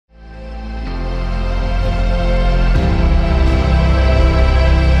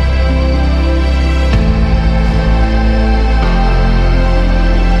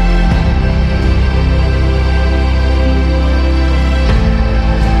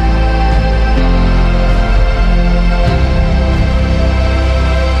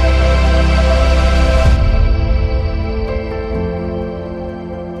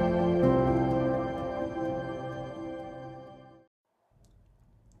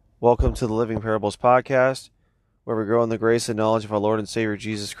Welcome to the Living Parables podcast, where we grow in the grace and knowledge of our Lord and Savior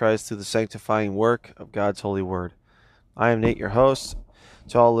Jesus Christ through the sanctifying work of God's holy word. I am Nate, your host.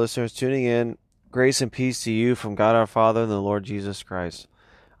 To all listeners tuning in, grace and peace to you from God our Father and the Lord Jesus Christ.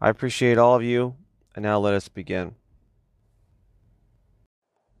 I appreciate all of you, and now let us begin.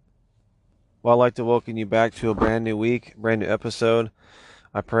 Well, I'd like to welcome you back to a brand new week, brand new episode.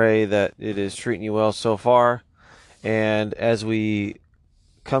 I pray that it is treating you well so far, and as we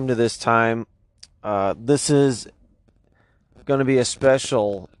come to this time, this is going to be a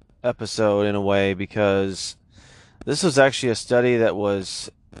special episode in a way because this was actually a study that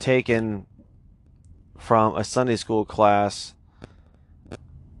was taken from a Sunday school class,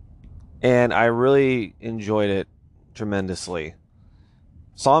 and I really enjoyed it tremendously.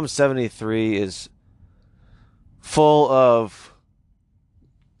 Psalm 73 is full of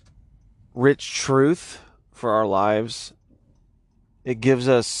rich truth for our lives. It gives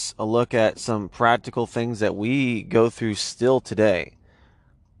us a look at some practical things that we go through still today.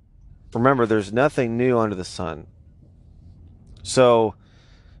 Remember, there's nothing new under the sun. So,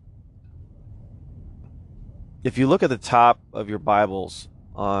 if you look at the top of your Bibles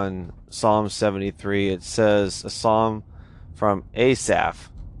on Psalm 73, it says a psalm from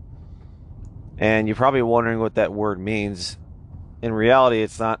Asaph. And you're probably wondering what that word means. In reality,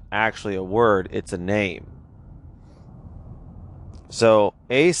 it's not actually a word, it's a name. So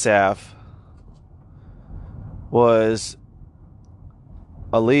Asaph was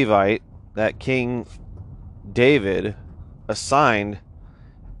a Levite that King David assigned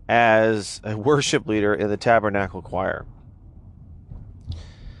as a worship leader in the tabernacle choir.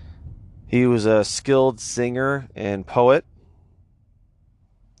 He was a skilled singer and poet,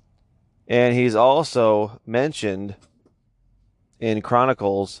 and he's also mentioned in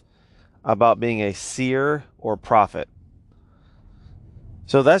Chronicles about being a seer or prophet.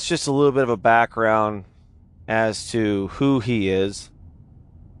 So that's just a little bit of a background as to who he is.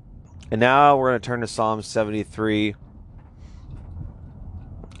 And now we're going to turn to Psalm 73.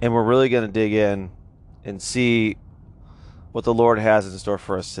 And we're really going to dig in and see what the Lord has in store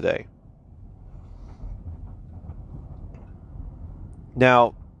for us today.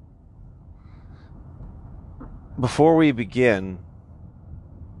 Now, before we begin,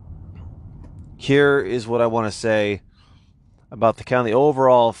 here is what I want to say about the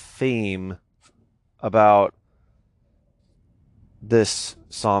overall theme about this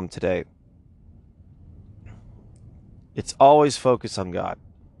psalm today. It's always focused on God.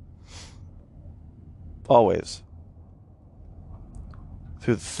 Always.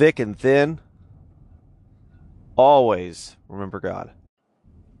 Through thick and thin, always remember God.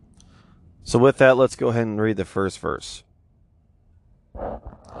 So with that, let's go ahead and read the first verse.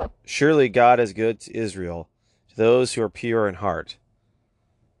 Surely God is good to Israel, to those who are pure in heart.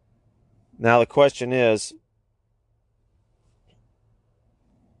 Now the question is,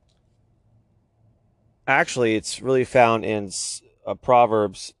 actually it's really found in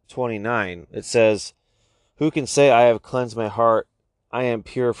Proverbs 29. It says, who can say I have cleansed my heart, I am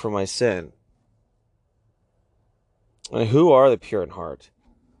pure from my sin? And who are the pure in heart?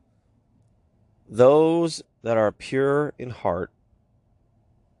 Those that are pure in heart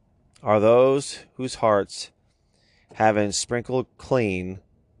are those whose hearts have been sprinkled clean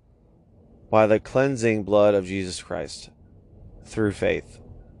by the cleansing blood of Jesus Christ through faith.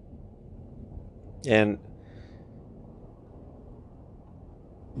 And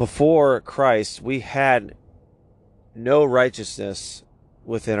before Christ, we had no righteousness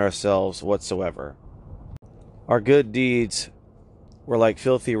within ourselves whatsoever. Our good deeds were like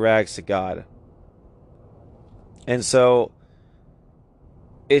filthy rags to God. And so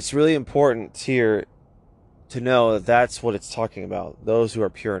it's really important here to know that that's what it's talking about, those who are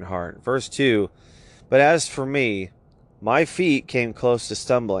pure in heart. Verse 2, but as for me, my feet came close to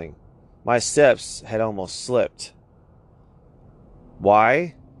stumbling. My steps had almost slipped.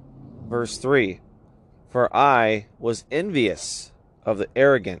 Why? Verse 3, for I was envious of the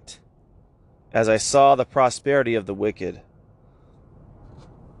arrogant as I saw the prosperity of the wicked.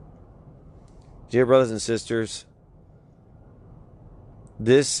 Dear brothers and sisters,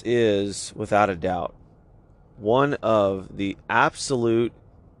 this is, without a doubt, one of the absolute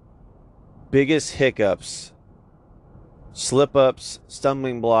biggest hiccups, slip-ups,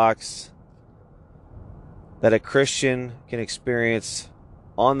 stumbling blocks that a Christian can experience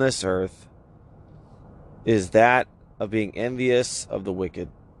on this earth is that of being envious of the wicked.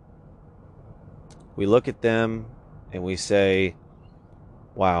 We look at them and we say,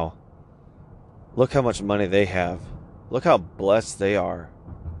 wow, look how much money they have. Look how blessed they are.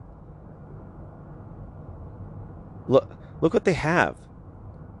 Look what they have.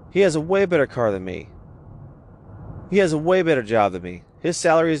 He has a way better car than me. He has a way better job than me. His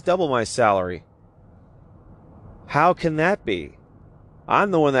salary is double my salary. How can that be?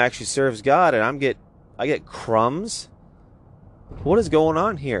 I'm the one that actually serves God, and I get crumbs. What is going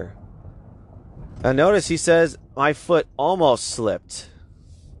on here? Now notice he says, my foot almost slipped.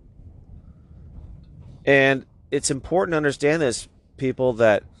 And it's important to understand this, people,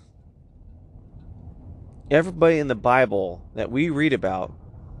 that everybody in the Bible that we read about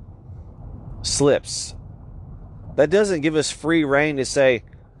slips. That doesn't give us free reign to say,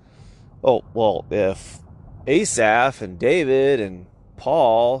 oh, well, if Asaph and David and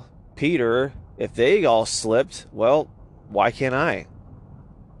Paul, Peter, if they all slipped, well, why can't I?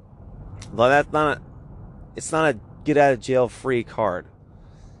 Well, it's not a get out of jail free card.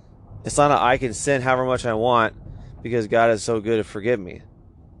 It's not I can sin however much I want because God is so good to forgive me.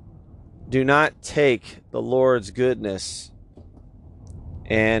 Do not take the Lord's goodness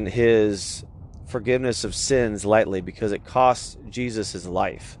and his forgiveness of sins lightly, because it costs Jesus his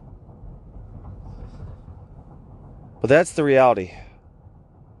life. But that's the reality.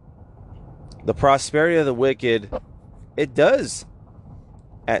 The prosperity of the wicked, it does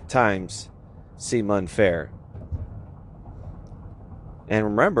at times seem unfair. And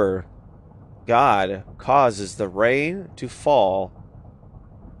remember, God causes the rain to fall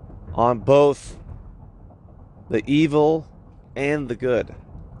on both the evil and the good.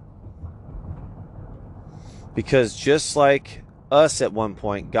 Because just like us at one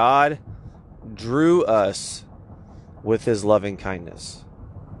point, God drew us with his loving kindness.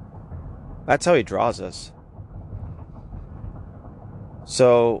 That's how he draws us.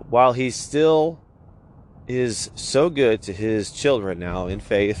 So while he still is so good to his children now in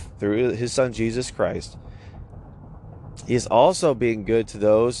faith through his son Jesus Christ, he is also being good to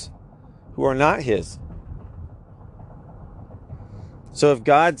those who are not his. So if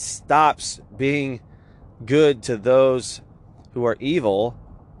God stops being good to those who are evil,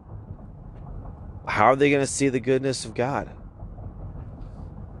 how are they going to see the goodness of God?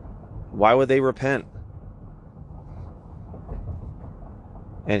 Why would they repent?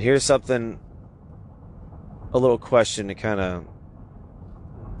 And here's something, a little question to kind of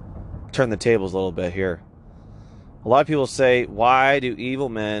turn the tables a little bit here. A lot of people say, why do evil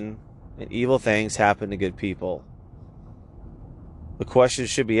men and evil things happen to good people? The question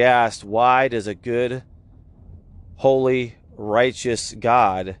should be asked, why does a good, holy, righteous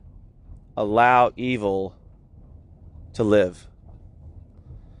God allow evil to live?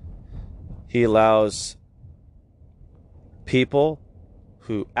 He allows people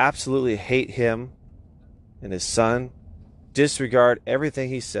who absolutely hate him and his son, disregard everything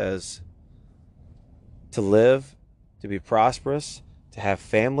he says, to live, to be prosperous, to have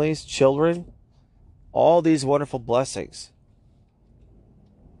families, children, all these wonderful blessings.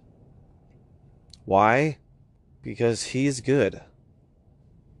 Why? Because he's good.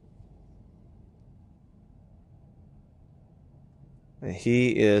 And he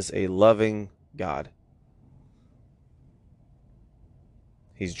is a loving God.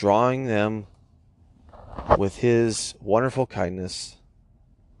 He's drawing them with his wonderful kindness,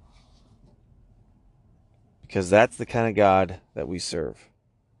 because that's the kind of God that we serve.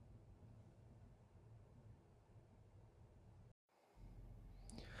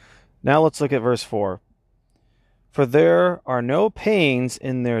 Now let's look at verse 4. For there are no pains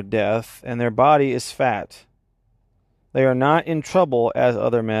in their death, and their body is fat. They are not in trouble as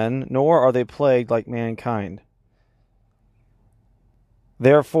other men, nor are they plagued like mankind.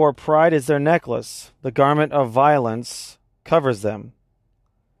 Therefore pride is their necklace, the garment of violence covers them.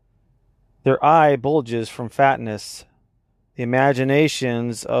 Their eye bulges from fatness, the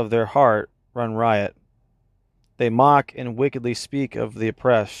imaginations of their heart run riot. They mock and wickedly speak of the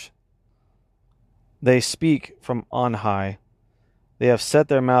oppressed. They speak from on high. They have set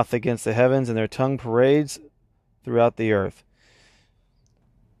their mouth against the heavens, and their tongue parades throughout the earth.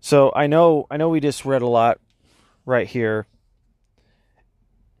 So I know we just read a lot right here,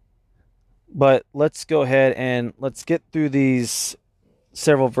 but let's go ahead and let's get through these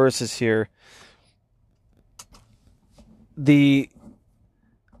several verses here. The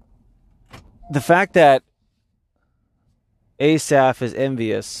fact that Asaph is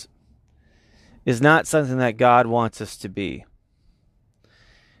envious is not something that God wants us to be.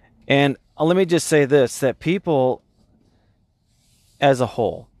 And let me just say this, that people as a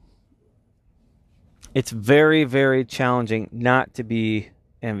whole, it's very, very challenging not to be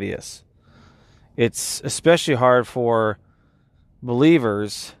envious. It's especially hard for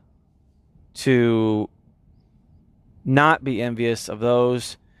believers to not be envious of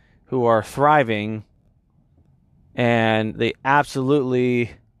those who are thriving and they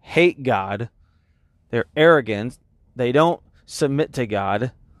absolutely hate God. They're arrogant. They don't submit to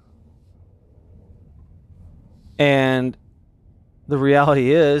God. And the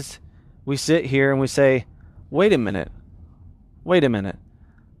reality is, we sit here and we say, wait a minute.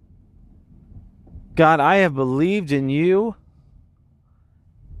 God, I have believed in you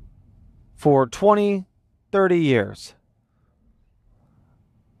for 20, 30 years.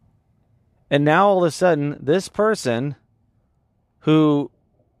 And now all of a sudden, this person who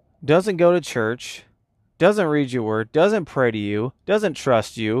doesn't go to church, doesn't read your word, doesn't pray to you, doesn't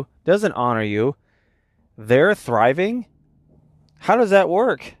trust you, doesn't honor you, they're thriving? How does that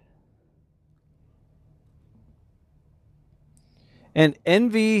work? And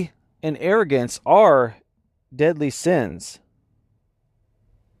envy and arrogance are deadly sins.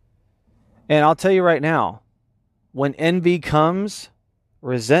 And I'll tell you right now, when envy comes,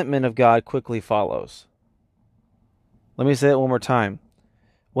 resentment of God quickly follows. Let me say that one more time.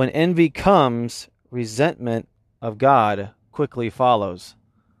 When envy comes, resentment of God quickly follows.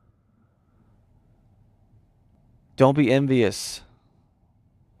 Don't be envious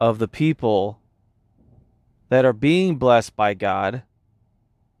of the people that are being blessed by God,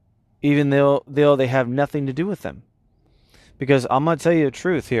 even though they have nothing to do with them. Because I'm going to tell you the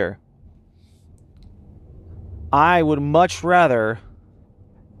truth here. I would much rather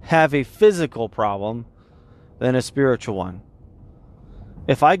have a physical problem than a spiritual one.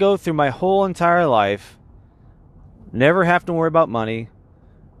 If I go through my whole entire life, never have to worry about money,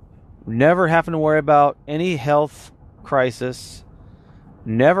 never having to worry about any health crisis,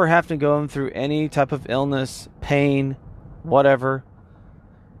 never have to go through any type of illness, pain, whatever,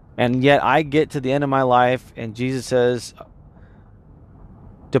 and yet I get to the end of my life and Jesus says,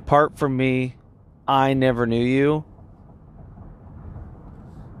 "Depart from me, I never knew you."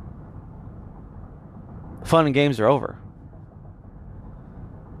 Fun and games are over.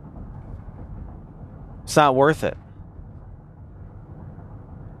 It's not worth it.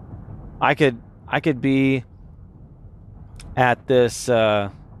 I could be at this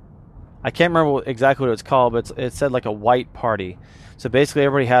I can't remember exactly what it's called, but it said like a white party. So basically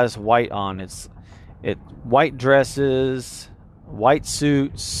everybody has white on. It's white dresses, white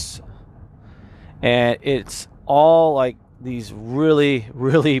suits, and it's all like these really,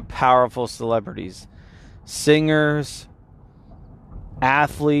 really powerful celebrities. Singers,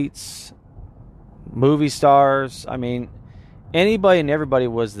 athletes, movie stars. I mean, anybody and everybody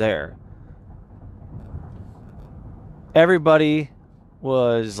was there. Everybody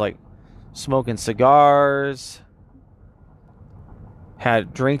was like smoking cigars,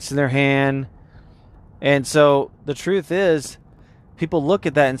 had drinks in their hand. And so the truth is, people look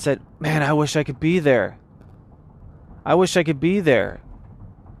at that and said, "Man, I wish I could be there. I wish I could be there."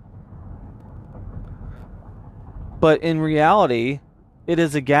 But in reality, it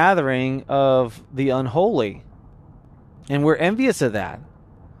is a gathering of the unholy. And we're envious of that.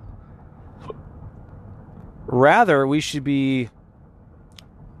 Rather, we should be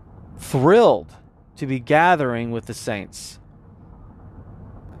thrilled to be gathering with the saints.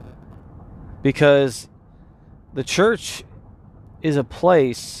 Because the church is a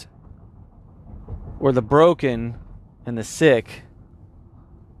place where the broken and the sick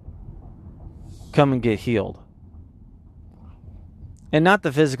come and get healed. And not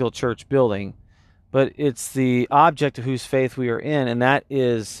the physical church building, but it's the object of whose faith we are in, and that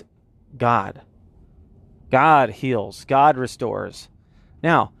is God. God heals. God restores.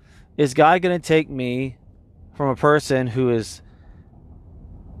 Now, is God going to take me from a person who is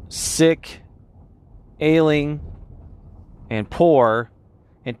sick, ailing, and poor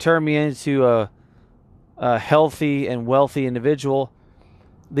and turn me into a healthy and wealthy individual?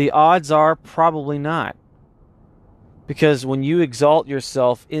 The odds are probably not. Because when you exalt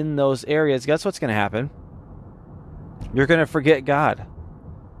yourself in those areas, guess what's going to happen? You're going to forget God.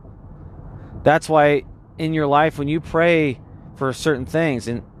 That's why in your life, when you pray for certain things,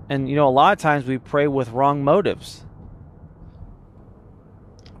 and you know, a lot of times we pray with wrong motives.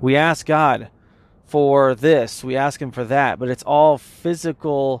 We ask God for this, we ask Him for that, but it's all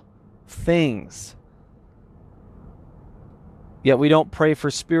physical things. Yet we don't pray for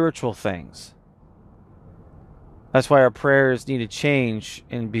spiritual things. That's why our prayers need to change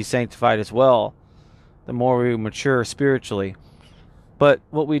and be sanctified as well, the more we mature spiritually. But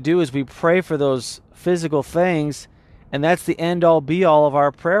what we do is we pray for those physical things, and that's the end-all, be-all of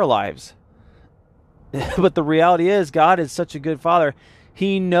our prayer lives. But the reality is, God is such a good Father.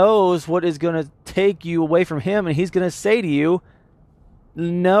 He knows what is going to take you away from Him, and He's going to say to you,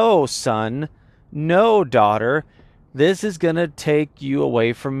 "No, son, no, daughter, this is going to take you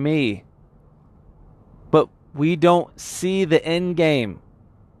away from me." But we don't see the end game.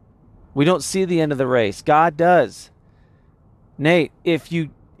 We don't see the end of the race. God does. Nate, if you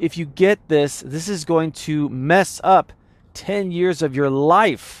get this, this is going to mess up 10 years of your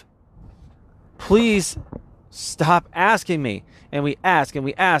life. Please stop asking me. And we ask and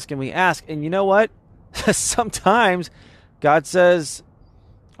we ask and we ask. And you know what? Sometimes God says,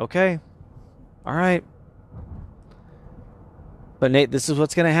 okay, all right. But Nate, this is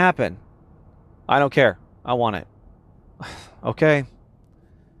what's going to happen. I don't care. I want it. Okay.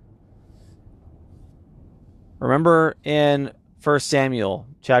 Remember in 1 Samuel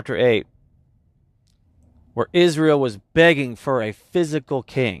chapter 8, where Israel was begging for a physical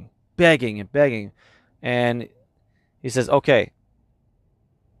king, begging and begging. And he says, okay,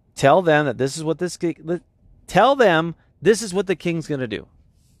 tell them that this is what this the king's going to do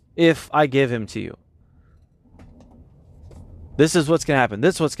if I give him to you. This is what's going to happen.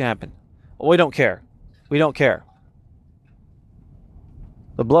 This is what's going to happen. We don't care. We don't care.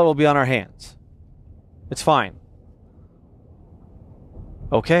 The blood will be on our hands. It's fine.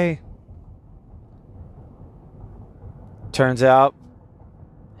 Okay. Turns out,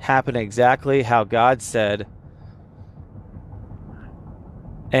 happened exactly how God said.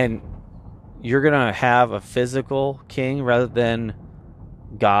 And you're going to have a physical king rather than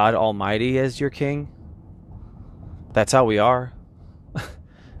God Almighty as your king. That's how we are.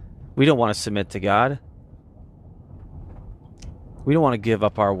 We don't want to submit to God. We don't want to give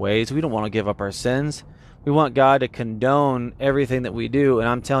up our ways. We don't want to give up our sins. We want God to condone everything that we do. And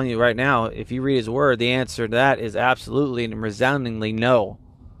I'm telling you right now, if you read his word, the answer to that is absolutely and resoundingly no.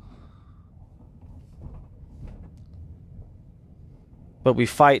 But we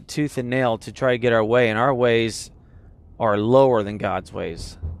fight tooth and nail to try to get our way, and our ways are lower than God's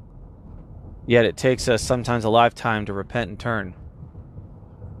ways. Yet it takes us sometimes a lifetime to repent and turn.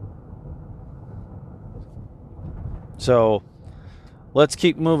 So let's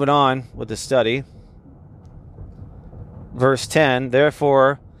keep moving on with the study. Verse 10,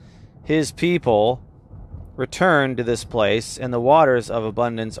 therefore his people return to this place, and the waters of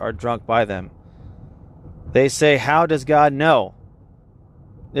abundance are drunk by them. They say, how does God know?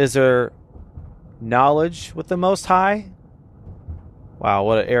 Is there knowledge with the Most High? Wow,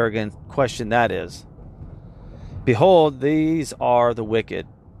 what an arrogant question that is. Behold, these are the wicked.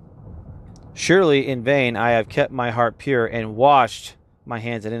 Surely in vain I have kept my heart pure and washed my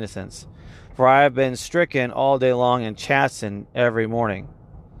hands in innocence. For I have been stricken all day long and chastened every morning.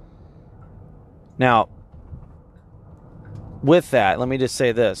 Now, with that, let me just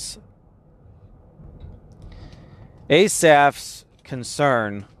say this. Asaph's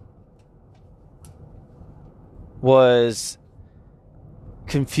concern was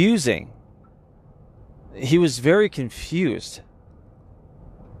confusing. He was very confused.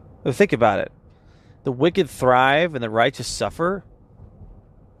 But think about it. The wicked thrive and the righteous suffer.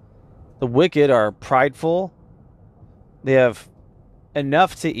 The wicked are prideful. They have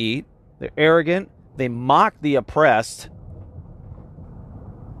enough to eat. They're arrogant. They mock the oppressed.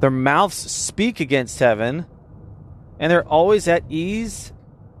 Their mouths speak against heaven. And they're always at ease.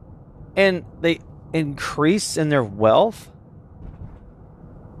 And they increase in their wealth.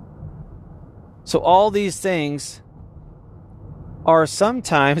 So all these things are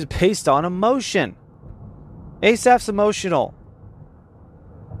sometimes based on emotion. Asaph's emotional.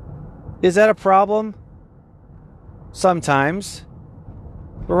 Is that a problem? Sometimes.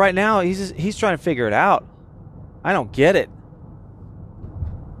 But right now, he's trying to figure it out. I don't get it.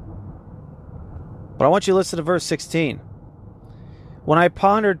 But I want you to listen to verse 16. When I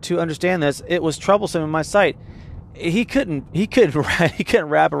pondered to understand this, it was troublesome in my sight. He couldn't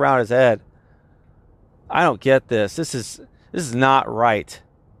wrap around his head. I don't get this. This is not right.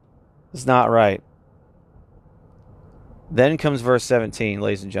 It's not right. Then comes verse 17,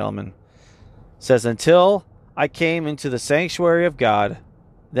 ladies and gentlemen. It says, until I came into the sanctuary of God,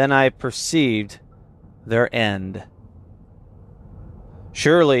 then I perceived their end.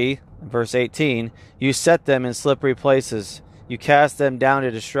 Surely, verse 18, you set them in slippery places. You cast them down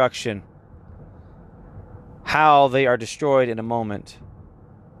to destruction. How they are destroyed in a moment.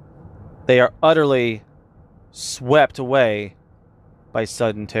 They are utterly swept away by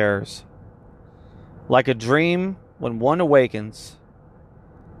sudden terrors. Like a dream when one awakens,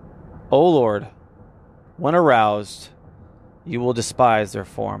 O Lord, when aroused, you will despise their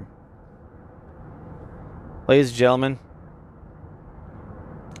form. Ladies and gentlemen,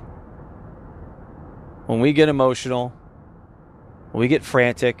 when we get emotional, when we get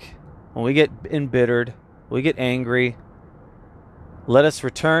frantic, when we get embittered, when we get angry, let us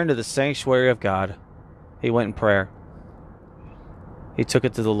return to the sanctuary of God. He went in prayer. He took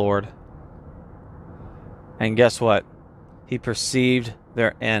it to the Lord. And guess what? He perceived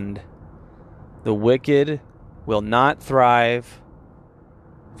their end. The wicked will not thrive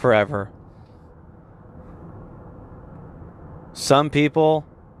forever. Some people,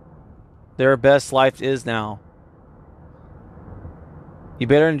 their best life is now. You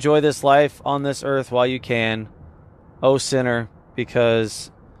better enjoy this life on this earth while you can, O sinner,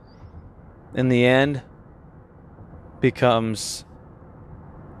 because in the end becomes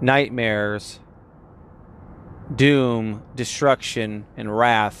nightmares, doom, destruction, and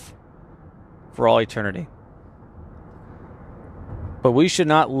wrath for all eternity. But we should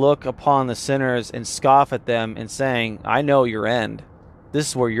not look upon the sinners and scoff at them and saying, I know your end. This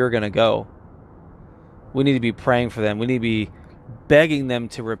is where you're going to go. We need to be praying for them. We need to be begging them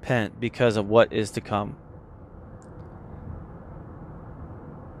to repent because of what is to come.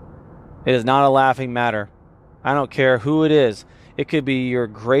 It is not a laughing matter. I don't care who it is. It could be your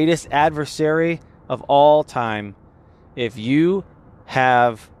greatest adversary of all time. If you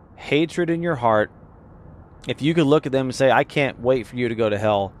have hatred in your heart, if you could look at them and say, I can't wait for you to go to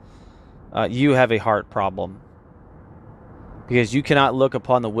hell, you have a heart problem. Because you cannot look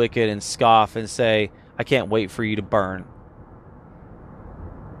upon the wicked and scoff and say, I can't wait for you to burn.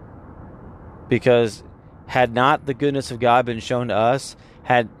 Because had not the goodness of God been shown to us,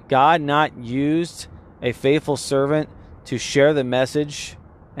 had God not used a faithful servant to share the message,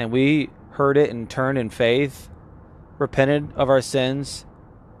 and we heard it and turned in faith, repented of our sins,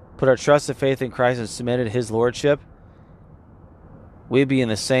 put our trust and faith in Christ and submitted to His lordship, we'd be in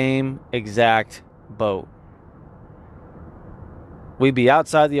the same exact boat. We'd be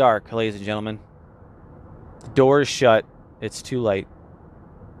outside the ark, ladies and gentlemen. The door is shut. It's too late.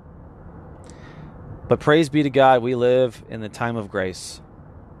 But praise be to God, we live in the time of grace.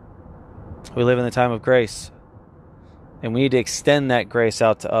 We live in the time of grace. And we need to extend that grace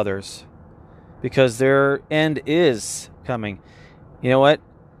out to others. Because their end is coming. You know what?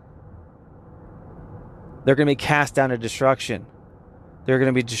 They're going to be cast down to destruction. They're going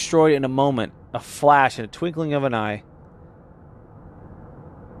to be destroyed in a moment, a flash, in a twinkling of an eye.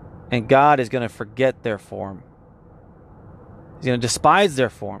 And God is going to forget their form. He's going to despise their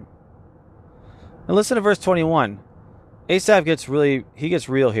form. And listen to verse 21. Asaph gets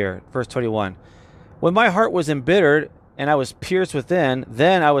real here. Verse 21. When my heart was embittered and I was pierced within,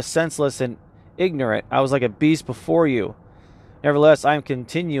 then I was senseless and ignorant. I was like a beast before you. Nevertheless, I am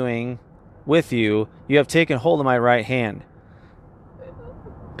continuing with you. You have taken hold of my right hand.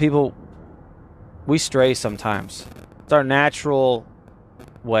 People, we stray sometimes. It's our natural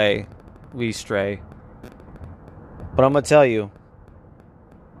way we stray. But I'm going to tell you,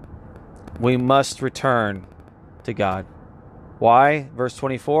 we must return to God. Why? Verse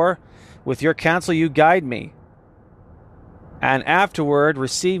 24, with your counsel you guide me, and afterward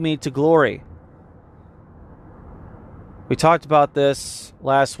receive me to glory. We talked about this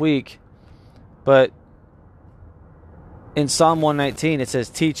last week, but in Psalm 119 it says,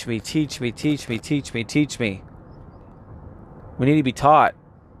 teach me, teach me, teach me, teach me, teach me. We need to be taught.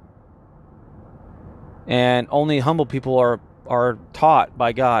 And only humble people are taught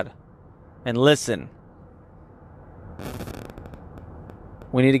by God. And listen.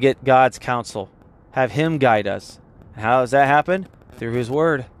 We need to get God's counsel. Have Him guide us. And how does that happen? Through His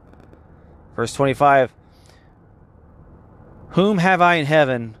Word. Verse 25. Whom have I in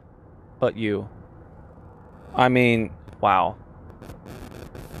heaven but you? I mean, wow.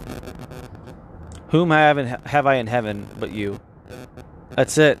 Whom have I in heaven but you?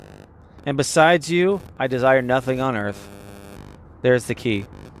 That's it. And besides you, I desire nothing on earth. There's the key.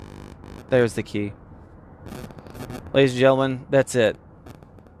 There's the key. Ladies and gentlemen, that's it.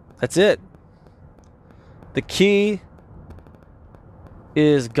 That's it. The key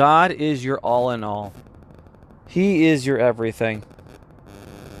is God is your all in all. He is your everything.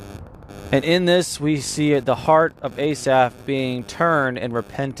 And in this, we see the heart of Asaph being turned and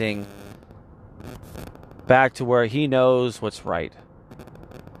repenting back to where he knows what's right.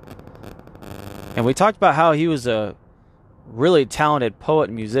 And we talked about how he was a really talented poet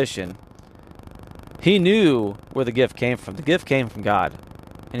and musician. He knew where the gift came from. The gift came from God,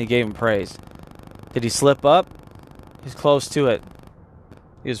 and he gave him praise. Did he slip up? He's close to it.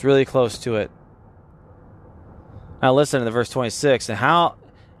 He was really close to it. Now listen to verse 26. And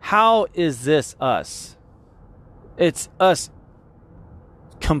how is this us? It's us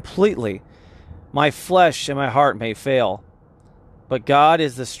completely. My flesh and my heart may fail, but God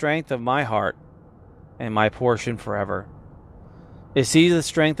is the strength of my heart and my portion forever. Is He the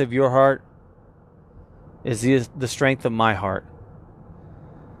strength of your heart? Is He the strength of my heart?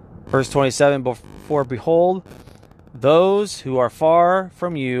 Verse 27, for behold, those who are far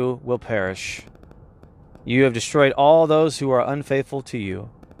from you will perish. You have destroyed all those who are unfaithful to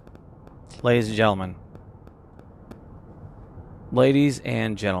you. Ladies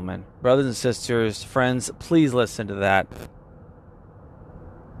and gentlemen, brothers and sisters, friends, please listen to that.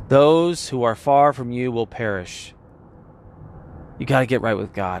 Those who are far from you will perish. You got to get right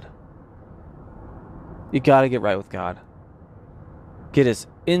with God. You got to get right with God. Get as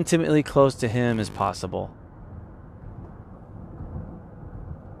intimately close to Him as possible.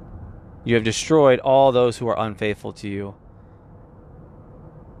 You have destroyed all those who are unfaithful to you.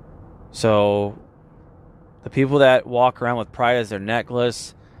 So, the people that walk around with pride as their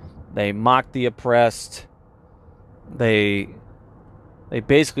necklace, they mock the oppressed, they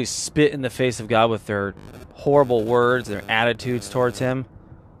basically spit in the face of God with their horrible words, their attitudes towards Him.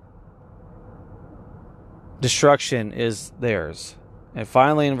 Destruction is theirs. And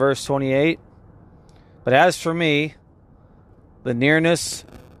finally in verse 28, but as for me, the nearness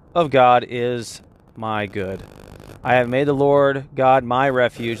of God is my good. I have made the Lord God my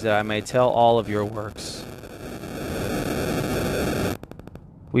refuge, that I may tell all of your works.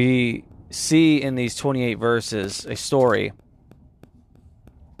 We see in these 28 verses a story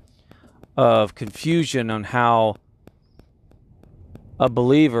of confusion on how a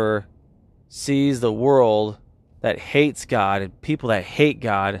believer sees the world that hates God, and people that hate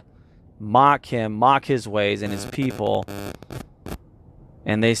God mock Him, mock His ways and His people,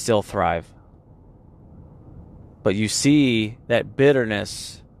 and they still thrive. But you see that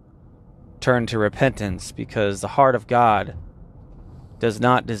bitterness turn to repentance, because the heart of God does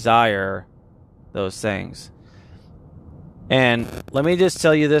not desire those things. And let me just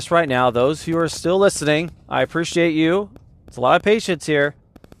tell you this right now, those who are still listening, I appreciate you. It's a lot of patience here.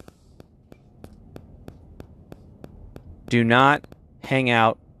 Do not hang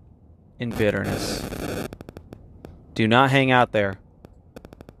out in bitterness. Do not hang out there.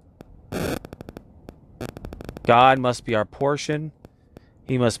 God must be our portion.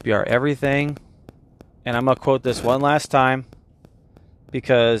 He must be our everything. And I'm going to quote this one last time,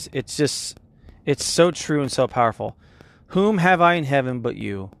 because it's so true and so powerful. Whom have I in heaven but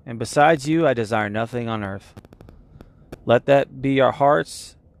you? And besides you, I desire nothing on earth. Let that be our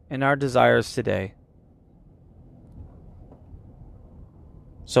hearts and our desires today.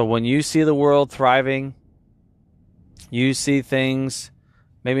 So when you see the world thriving, you see things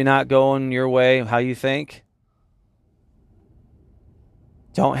maybe not going your way, how you think,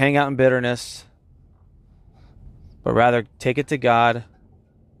 don't hang out in bitterness, but rather take it to God.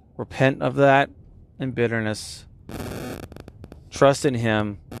 Repent of that and bitterness. Trust in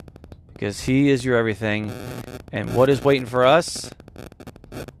Him, because He is your everything. And what is waiting for us?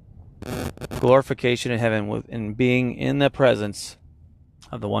 Glorification in heaven, and being in the presence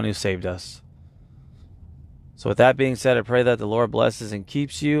of the one who saved us. So with that being said, I pray that the Lord blesses and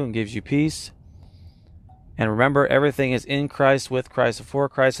keeps you and gives you peace. And remember, everything is in Christ, with Christ, and for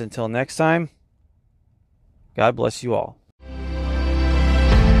Christ. Until next time, God bless you all.